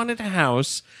makeshift haunted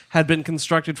house had been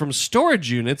constructed from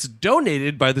storage units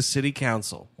donated by the city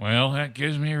council. Well, that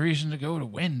gives me a reason to go to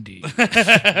Wendy's.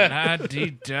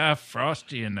 La-dee-da,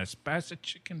 Frosty and a spicy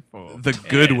chicken for The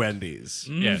good Wendy's.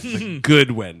 Yes.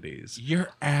 Good Wendy's. You're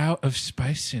out of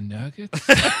spicy nuggets?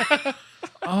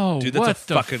 Oh, Dude, that's what a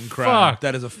the fucking crime. fuck?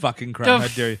 That is a fucking crime. The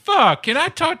How dare you? fuck? Can I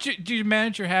talk to you? Do you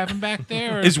manage your having back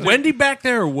there? Or Is Wendy back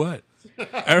there or what?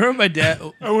 I remember my dad.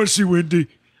 I want to see Wendy.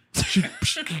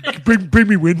 Bring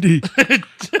me Wendy.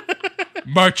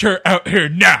 march her out here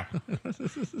now?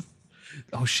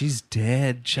 Oh, she's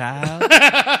dead, child.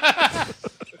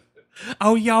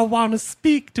 Oh, y'all want to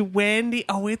speak to Wendy?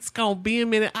 Oh, it's going to be a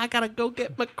minute. I got to go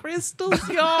get my crystals,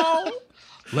 y'all.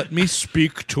 Let me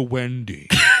speak to Wendy.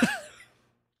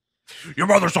 Your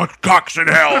mother sucks cocks in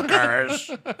hell,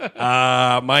 guys.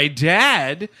 My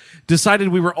dad decided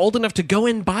we were old enough to go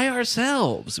in by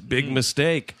ourselves. Big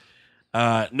mistake.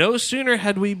 No sooner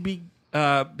had we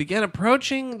began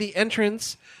approaching the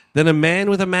entrance than a man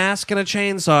with a mask and a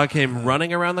chainsaw came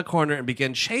running around the corner and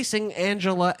began chasing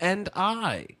Angela and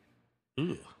I.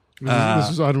 This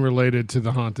is unrelated to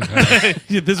the haunted house.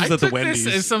 Yeah, this was I at the took Wendy's.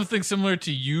 this as something similar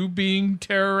to you being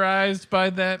terrorized by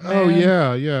that man. Oh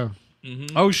yeah.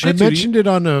 Oh I shit! mentioned it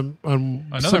on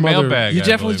Another some mailbag. You I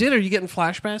definitely believe. did. Are you getting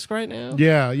flashbacks right now?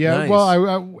 Yeah. Nice. Well,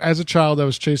 I as a child, I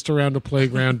was chased around a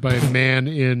playground by a man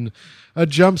in a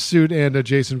jumpsuit and a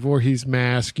Jason Voorhees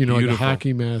mask, like a Beautiful.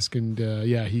 hockey mask, and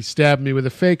he stabbed me with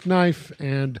a fake knife,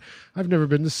 and I've never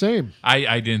been the same.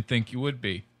 I didn't think you would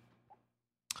be.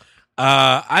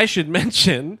 I should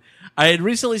mention I had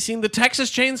recently seen the Texas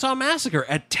Chainsaw Massacre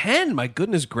at 10. My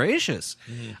goodness gracious.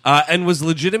 And was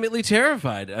legitimately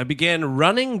terrified. I began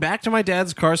running back to my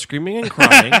dad's car, screaming and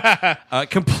crying,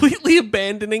 completely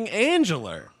abandoning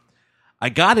Angela. I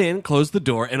got in, closed the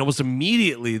door, and almost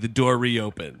immediately the door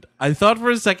reopened. I thought for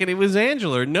a second it was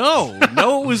Angela. No,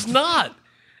 it was not.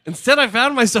 Instead, I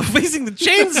found myself facing the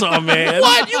Chainsaw Man.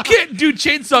 What? You can't do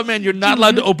Chainsaw Man. You're not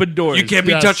allowed to open doors. You can't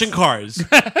be Yes. touching cars.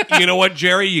 You know what,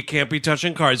 Jerry? You can't be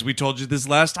touching cars. We told you this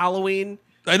last Halloween.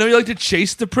 I know you like to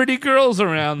chase the pretty girls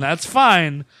around. That's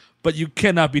fine. But you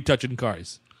cannot be touching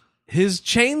cars. His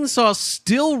chainsaw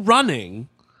still running.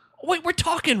 Wait, we're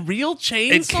talking real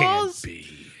chainsaws? It can't be.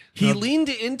 He leaned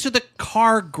into the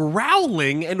car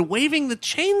growling and waving the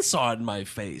chainsaw in my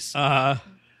face.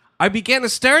 I began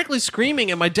hysterically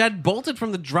screaming, and my dad bolted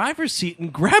from the driver's seat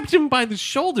and grabbed him by the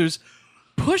shoulders,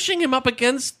 pushing him up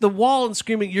against the wall and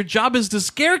screaming, "Your job is to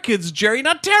scare kids, Jerry,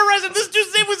 not terrorize them." This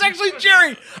dude's name was actually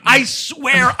Jerry. I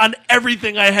swear on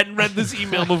everything I hadn't read this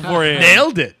email beforehand.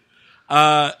 Nailed it.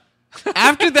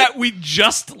 After that, we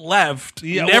just left.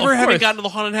 Yeah, Never well, of having course. gotten to the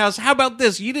haunted house. How about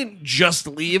this? You didn't just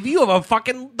leave. You have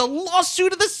the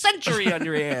lawsuit of the century on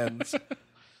your hands.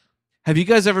 Have you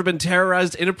guys ever been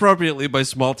terrorized inappropriately by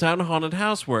small town haunted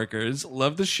house workers?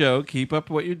 Love the show. Keep up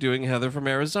what you're doing, Heather from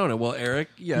Arizona. Well, Eric,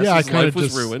 yes, Yeah, his life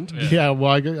was ruined. Yeah,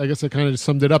 well, I guess I kind of just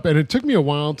summed it up, and it took me a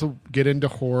while to get into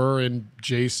horror and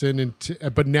Jason,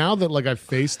 but now that like I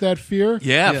faced that fear,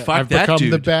 Yeah, fuck I've that become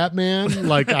dude. the Batman.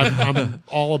 Like I'm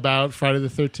all about Friday the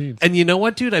 13th. And you know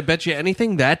what, dude? I bet you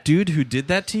anything that dude who did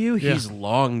that to you, he's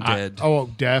long dead. Oh,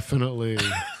 definitely.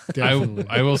 Definitely.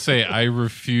 I will say I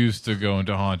refused to go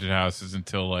into haunted houses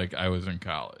until like I was in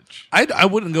college. I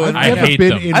wouldn't go in. I never hate been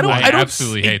them. in I one.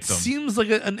 absolutely hate It them. seems like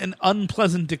an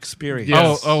unpleasant experience.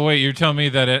 Yes. Oh wait, you're telling me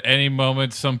that at any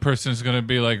moment some person's gonna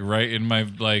be like right in my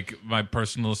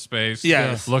personal space,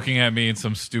 Yes. looking at me in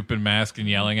some stupid mask and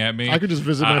yelling at me. I could just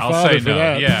visit my I'll father say for no.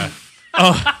 that. Yeah.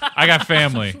 I got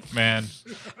family, man.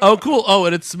 Oh, cool. Oh,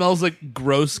 and it smells like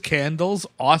gross candles.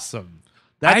 Awesome.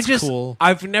 That's cool.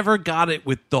 I've never got it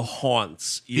with the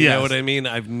haunts. You know Yes. what I mean?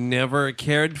 I've never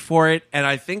cared for it. And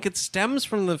I think it stems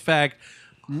from the fact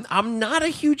I'm not a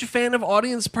huge fan of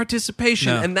audience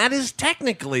participation. No. And that is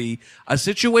technically a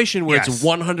situation where Yes. it's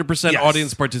 100% Yes.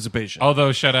 audience participation.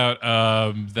 Although shout out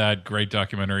that great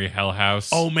documentary Hell House.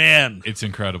 Oh man. It's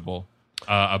incredible.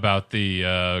 About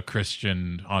the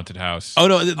Christian haunted house. Oh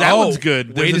no, that one's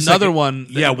good. Wait There's a another second. one.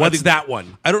 Yeah, I what's think- that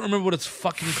one? I don't remember what it's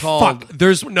fucking called. Fuck.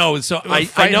 There's no. So I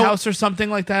Fright know. House or something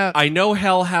like that. I know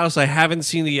Hell House. I haven't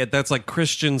seen it yet. That's like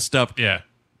Christian stuff. Yeah.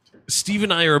 Steve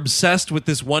and I are obsessed with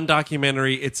this one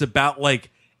documentary. It's about like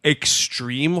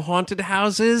extreme haunted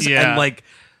houses Yeah. and like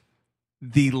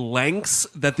the lengths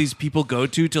that these people go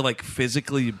to like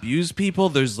physically abuse people.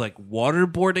 There's like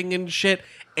waterboarding and shit.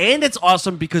 And it's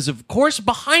awesome because, of course,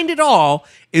 behind it all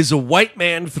is a white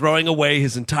man throwing away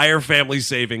his entire family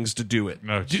savings to do it.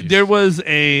 No, Dude, jeez. there was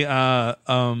a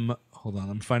hold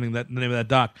on, I'm finding the name of that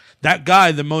doc. That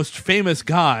guy, the most famous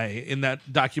guy in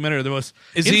that documentary, the most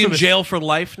Is he in infamous- jail for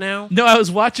life now? No, I was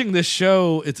watching this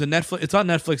show. It's on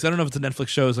Netflix. I don't know if it's a Netflix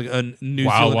show. It's like a New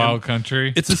Wild Zealand. Wild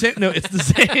Country. It's the same. No, it's the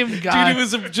same guy.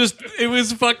 Dude, it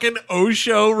was fucking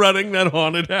Osho running that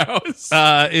haunted house.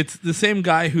 It's the same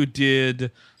guy who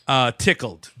did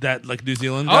Tickled, that like New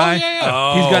Zealand Oh, guy. yeah,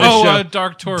 yeah. He's got a show,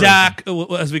 Dark Tourism.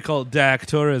 DAC, as we call it, DAC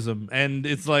tourism, and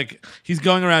it's like he's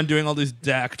going around doing all these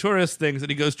DAC tourist things,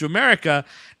 and he goes to America,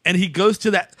 and he goes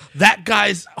to that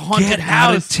guy's haunted Get house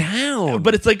out of town.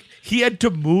 But it's like he had to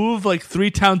move like 3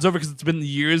 towns over because it's been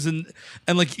years, and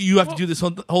like you have to do this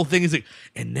whole thing. He's like,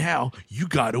 and now you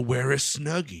got to wear a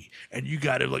Snuggie, and you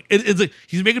got to like it's like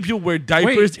he's making people wear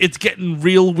diapers. It's getting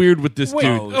real weird with this dude.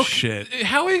 Oh, shit.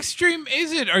 How extreme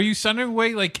is it? Are you sending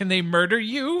away? Like, can they murder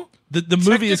you? The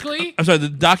movie is. Technically? I'm sorry. The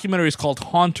documentary is called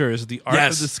Haunters: The Art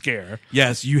Yes. of the Scare.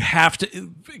 Yes, you have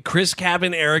to. Chris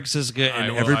Cabin, Eric Siska, and I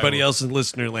will, everybody I will. else in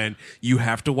Listenerland, you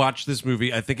have to watch this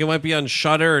movie. I think it might be on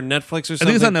Shudder or Netflix or I something.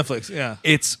 think it's on Netflix. Yeah.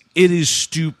 It is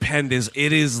stupendous.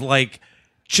 It is like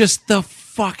just the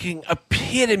fucking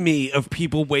epitome of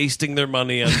people wasting their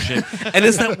money on shit. And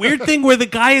it's that weird thing where the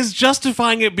guy is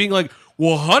justifying it, being like,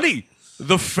 "Well, honey,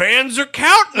 the fans are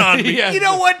counting on me." Yeah. You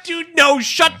know what, dude? No,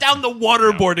 shut down the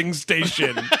waterboarding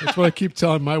station. That's what I keep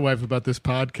telling my wife about this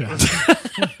podcast.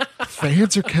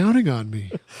 Fans are counting on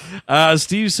me.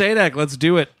 Steve Sadak, let's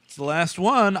do it. It's the last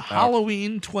one,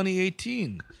 Halloween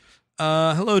 2018.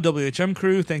 Hello, WHM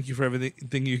crew. Thank you for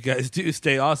everything you guys do.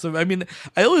 Stay awesome. I mean,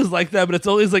 I always like that, but it's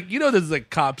always like, there's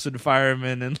like cops and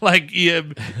firemen and like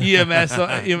EMS.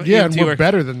 Yeah, and we're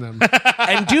better than them.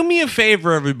 And do me a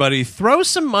favor, everybody. Throw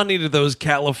some money to those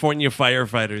California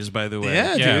firefighters, by the way.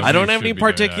 Yeah, Yeah, dude. I don't we have any should be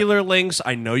doing particular links.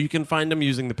 I know you can find them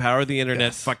using the power of the internet.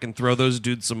 Yes. Fucking throw those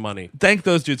dudes some money. Thank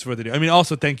those dudes for what they do. I mean,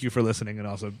 also thank you for listening, and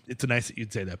also it's nice that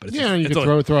you'd say that. But it's Yeah, just, and you it's can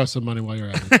always, throw us some money while you're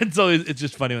at it. it's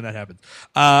just funny when that happens.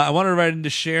 I wanted to write in to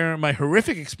share my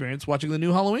horrific experience watching the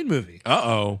new Halloween movie.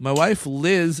 Uh-oh. My wife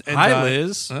Liz and Hi, I,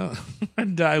 Liz.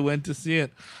 and I went to see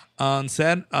it on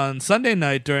Sunday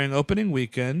night during opening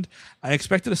weekend. I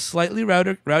expected a slightly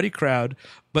rowdy crowd,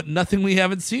 but nothing we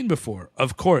haven't seen before.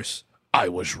 Of course, I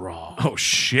was wrong. Oh,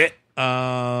 shit.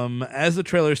 As the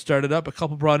trailer started up, a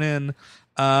couple brought in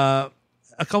a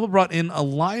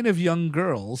line of young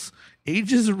girls,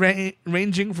 ages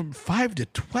ranging from 5 to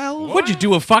 12. What'd you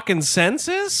do, a fucking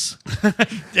census?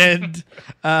 And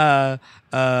in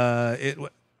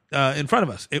front of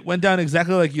us, it went down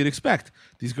exactly like you'd expect.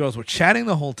 These girls were chatting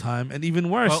the whole time, and even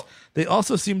worse, Well- they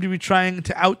also seemed to be trying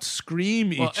to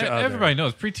outscream Well, each other. everybody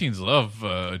knows preteens love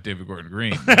David Gordon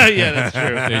Green. Yeah, that's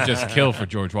true. They just kill for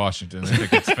George Washington. I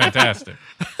think it's fantastic.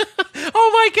 Oh,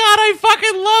 my God. I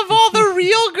fucking love all the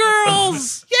real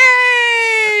girls.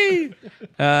 Yay!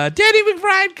 Danny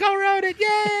McBride co-wrote it.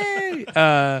 Yay!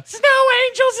 Snow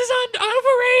Angels is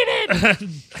overrated.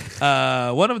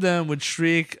 One of them would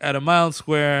shriek at a mile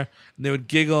square, and they would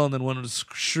giggle, and then one would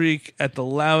shriek at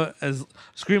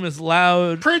scream as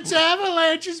loud, Prince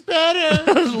Avalanche is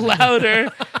better.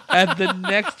 louder at the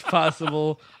next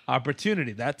possible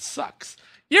opportunity. That sucks.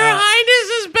 Your Highness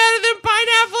is better than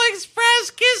Pineapple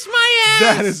Express. Kiss my ass.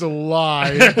 That is a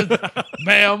lie.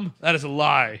 Ma'am, that is a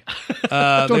lie.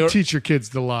 Don't teach your kids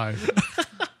to lie.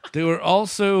 They were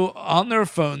also on their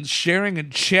phones sharing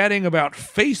and chatting about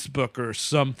Facebook or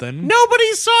something.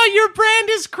 Nobody saw your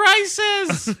Brandis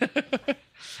crisis.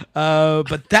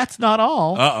 But that's not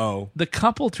all. Uh-oh. The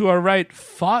couple to our right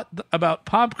fought about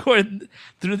popcorn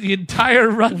through the entire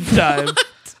runtime.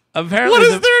 Apparently, What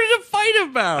is there to fight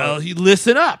about? Well, you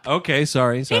listen up. Okay,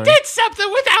 sorry. He did something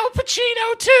with Al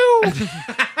Pacino too.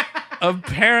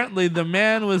 Apparently, the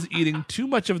man was eating too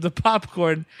much of the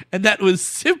popcorn, and that was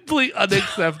simply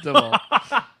unacceptable.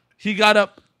 He got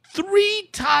up 3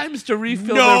 times to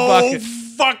refill their bucket.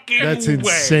 Fucking That's way.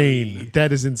 insane.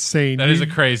 That is insane. That is a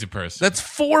crazy person. That's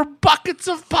 4 buckets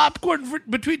of popcorn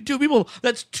between 2 people.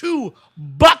 That's 2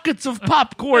 buckets of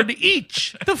popcorn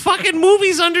each. The fucking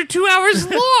movie's under 2 hours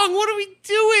long. What are we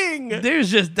doing?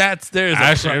 There's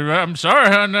I'm sorry,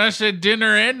 hon. I said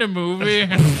dinner and a movie.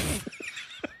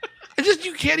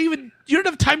 You don't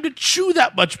have time to chew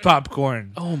that much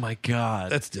popcorn. Oh my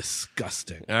god. That's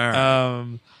disgusting. All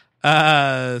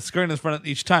right. Skirting in front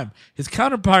each time. His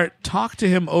counterpart talked to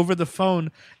him over the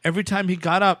phone every time he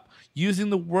got up, using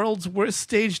the world's worst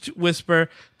staged whisper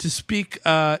to speak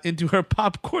into her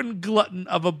popcorn glutton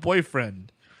of a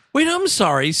boyfriend. Wait, I'm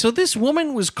sorry. So this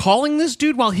woman was calling this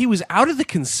dude while he was out of the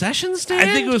concession stand?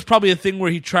 I think it was probably a thing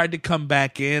where he tried to come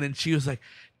back in, and she was like,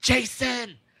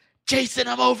 Jason,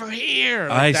 I'm over here.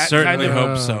 Like I that certainly kind of-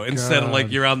 hope so. Oh, Instead of God.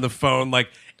 like you're on the phone like,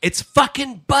 it's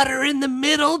fucking butter in the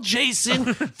middle,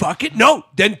 Jason. Fuck it. No,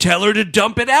 then tell her to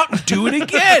dump it out and do it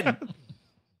again.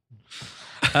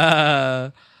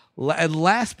 And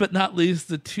last but not least,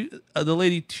 the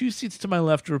lady 2 seats to my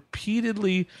left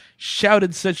repeatedly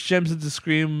shouted such gems to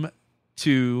scream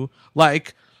to,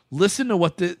 like, listen to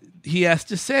what he has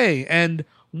to say, and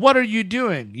what are you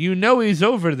doing? You know he's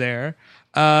over there.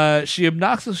 She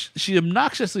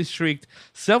obnoxiously shrieked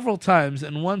several times,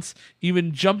 and once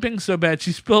even jumping so bad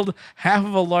she spilled half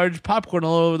of a large popcorn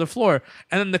all over the floor.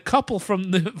 And then the couple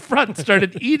from the front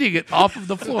started eating it off of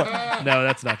the floor. No,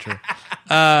 that's not true.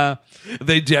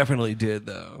 They definitely did,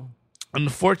 though.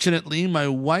 Unfortunately, my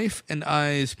wife and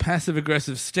I's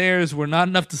passive-aggressive stares were not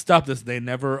enough to stop this. They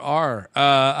never are.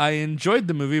 I enjoyed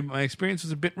the movie, but my experience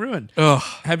was a bit ruined. Ugh.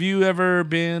 Have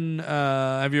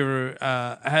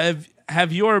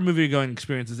your movie-going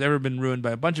experiences ever been ruined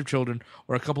by a bunch of children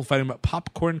or a couple fighting about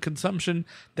popcorn consumption?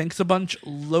 Thanks a bunch,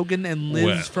 Logan and Liz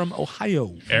Well. from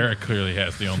Ohio. Eric clearly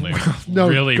has the only No,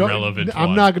 really relevant I'm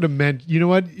one. not going to mention. You know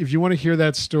what? If you want to hear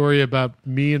that story about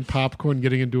me and popcorn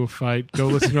getting into a fight, go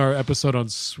listen to our episode on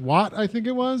SWAT. I think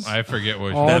it was I forget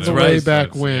what all That's the right. way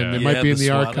back That's- when. yeah. It might be in the the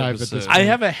SWAT archive at this episode. point. I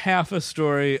have a half a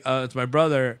story. It's my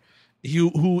brother,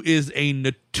 who is a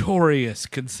notorious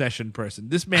concession person.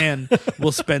 This man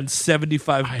will spend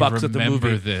 $75 bucks at the movie.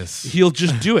 remember this. He'll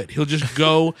just do it. He'll just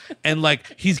go and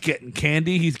like he's getting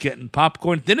candy, he's getting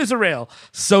popcorn, thin as a rail,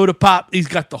 soda pop. He's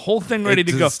got the whole thing ready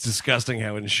to go. It's disgusting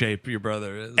how in shape your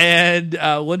brother is. And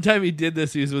one time he did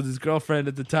this. He was with his girlfriend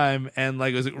at the time, and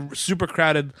like it was a super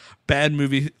crowded, bad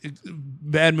movie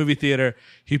theater.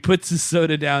 He puts his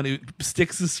soda down. He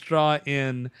sticks his straw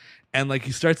in, and like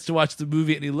he starts to watch the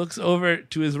movie, and he looks over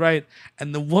to his right,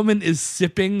 and the woman is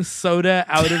sipping soda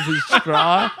out of his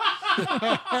straw.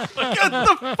 Get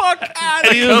the fuck out And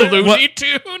of he here. was like, Looney "What?"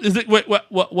 Tune. He's like, "Wait,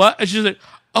 what?" And she's like,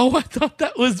 "Oh, I thought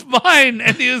that was mine."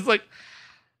 And he was like,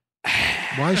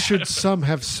 Why should some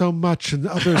have so much and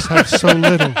others have so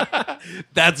little?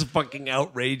 That's fucking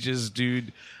outrageous,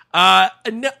 dude. No,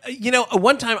 you know,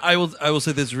 one time I will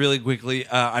say this really quickly.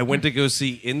 I went to go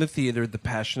see in the theater The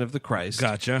Passion of the Christ.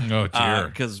 "Gotcha." Oh dear.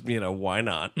 Because why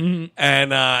not? And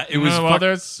it was well, fuck-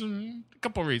 there's a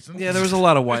couple reasons. yeah, there was a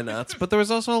lot of why nots, but there was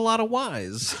also a lot of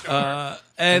whys.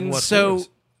 And what so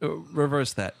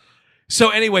reverse that. So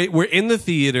anyway, we're in the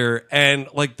theater and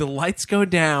like the lights go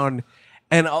down.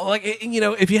 And like, you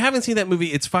know, if you haven't seen that movie,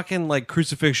 it's fucking like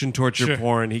crucifixion torture Sure.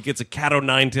 porn. He gets a cat o'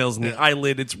 nine tails in the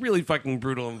eyelid. It's really fucking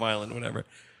brutal and violent, whatever.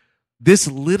 This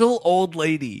little old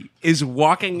lady is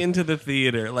walking into the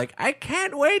theater like, I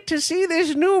can't wait to see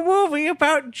this new movie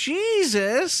about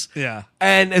Jesus. Yeah.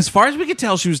 And as far as we could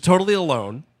tell, she was totally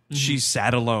alone. She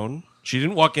sat alone. She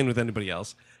didn't walk in with anybody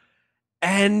else.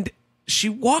 And she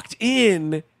walked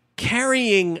in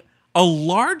carrying a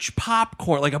large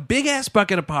popcorn, like a big ass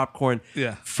bucket of popcorn,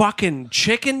 Yeah. fucking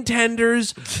chicken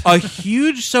tenders, a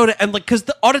huge soda, and like because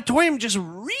the auditorium just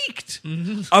reeked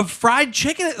of fried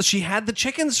chicken. She had the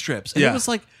chicken strips, and it Yeah. was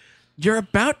like, you're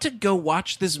about to go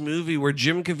watch this movie where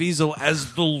Jim Caviezel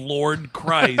as the Lord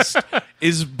Christ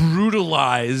is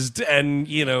brutalized, and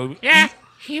Yeah,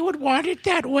 he would want it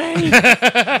that way.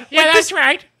 Yeah, that's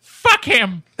right. Fuck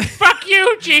him. Fuck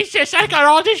you, Jesus. I got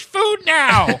all this food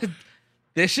now.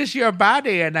 This is your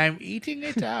body, and I'm eating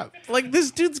it up. like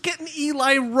this dude's getting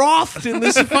Eli Roth in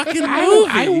this fucking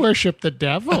movie. I worship the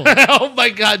devil. Oh my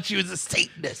God, she was a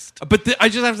Satanist. But I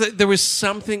just have to. There was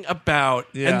something about,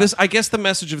 Yeah. and this. I guess the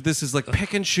message of this is like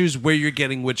pick and choose where you're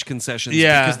getting which concessions.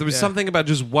 Yeah, because there was yeah. something about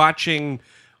just watching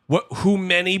who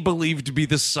many believed to be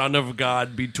the Son of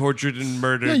God be tortured and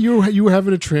murdered. Yeah, you were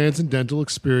having a transcendental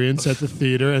experience at the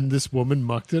theater, and this woman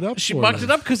mucked it up. She for mucked you.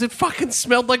 it up because it fucking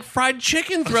smelled like fried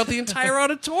chicken throughout the entire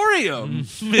auditorium.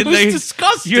 It And was they-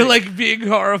 disgusting. You're like being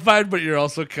horrified, but you're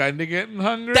also kind of getting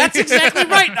hungry. that's exactly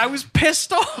right. I was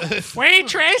pissed off.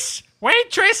 Waitress,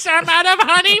 I'm out of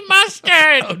honey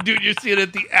mustard. Oh, dude, you see it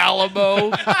at the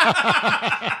Alamo.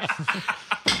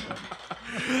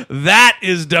 That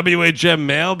is WHM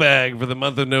mailbag for the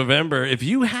month of November. If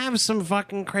you have some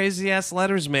fucking crazy ass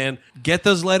letters, man, get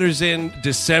those letters in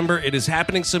December. It is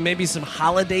happening, so maybe some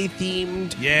holiday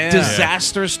themed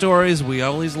disaster stories. We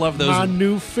always love those. My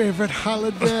new favorite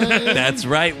holiday. That's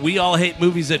right. We all hate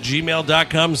movies at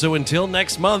gmail.com. So until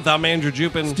next month, I'm Andrew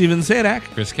Jupin. Steven Sadak.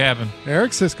 Chris Cabin.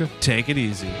 Eric Siska. Take it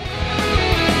easy.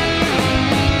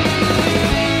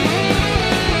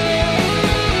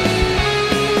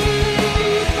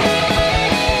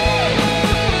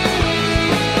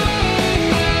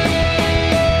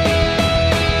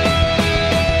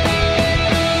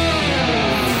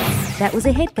 That was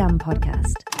a HeadGum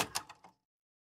podcast.